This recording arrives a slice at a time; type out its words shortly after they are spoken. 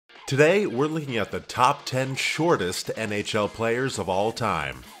Today, we're looking at the top 10 shortest NHL players of all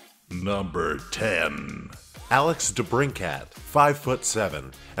time. Number 10. Alex DeBrincat,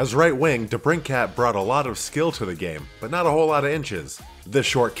 5'7". As right wing, DeBrincat brought a lot of skill to the game, but not a whole lot of inches. This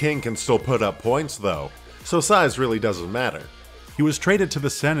short king can still put up points though, so size really doesn't matter. He was traded to the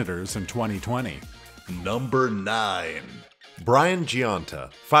Senators in 2020. Number 9. Brian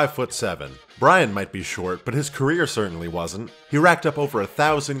Gionta, 5'7". Brian might be short, but his career certainly wasn't. He racked up over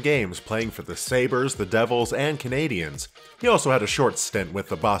 1,000 games playing for the Sabres, the Devils, and Canadiens. He also had a short stint with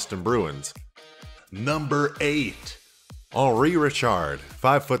the Boston Bruins. Number 8. Henri Richard,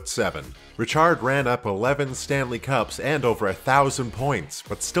 5'7". Richard ran up 11 Stanley Cups and over 1,000 points,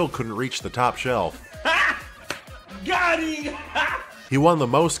 but still couldn't reach the top shelf. Got him! He won the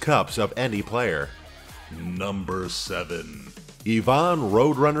most cups of any player. Number 7. Yvon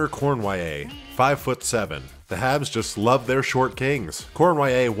Roadrunner Cournoyer, 5'7". The Habs just love their short kings.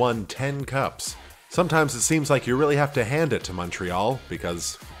 Cournoyer won 10 cups. Sometimes it seems like you really have to hand it to Montreal,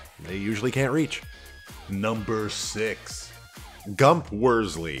 because they usually can't reach. Number 6. Gump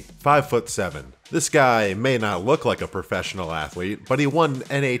Worsley, 5'7". This guy may not look like a professional athlete, but he won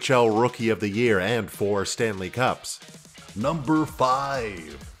NHL Rookie of the Year and 4 Stanley Cups. Number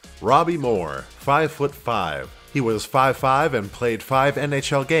 5. Robbie Moore, 5'5". He was 5'5" and played 5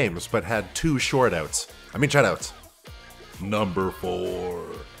 NHL games, but had 2 shutouts. Number 4.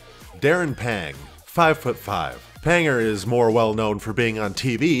 Darren Pang, 5'5". Panger is more well known for being on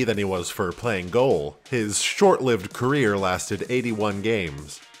TV than he was for playing goal. His short-lived career lasted 81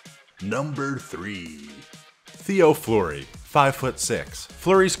 games. Number 3. Theo Fleury, 5'6".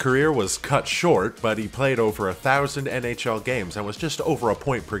 Fleury's career was cut short, but he played over 1,000 NHL games and was just over a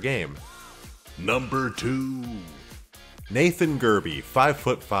point per game. Number 2. Nathan Gerbe,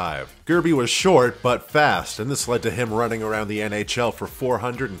 5'5". Gerbe was short but fast, and this led to him running around the NHL for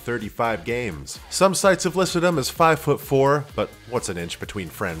 435 games. Some sites have listed him as 5'4", but what's an inch between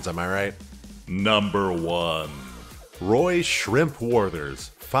friends, am I right? Number 1. Roy Shrimp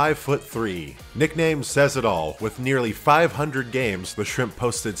Warthers, 5'3". Nickname says it all. With nearly 500 games, the Shrimp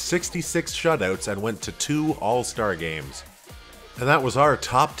posted 66 shutouts and went to 2 All-Star games. And that was our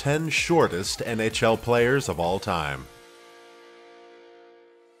top 10 shortest NHL players of all time.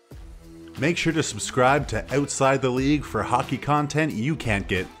 Make sure to subscribe to Outside the League for hockey content you can't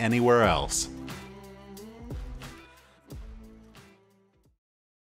get anywhere else.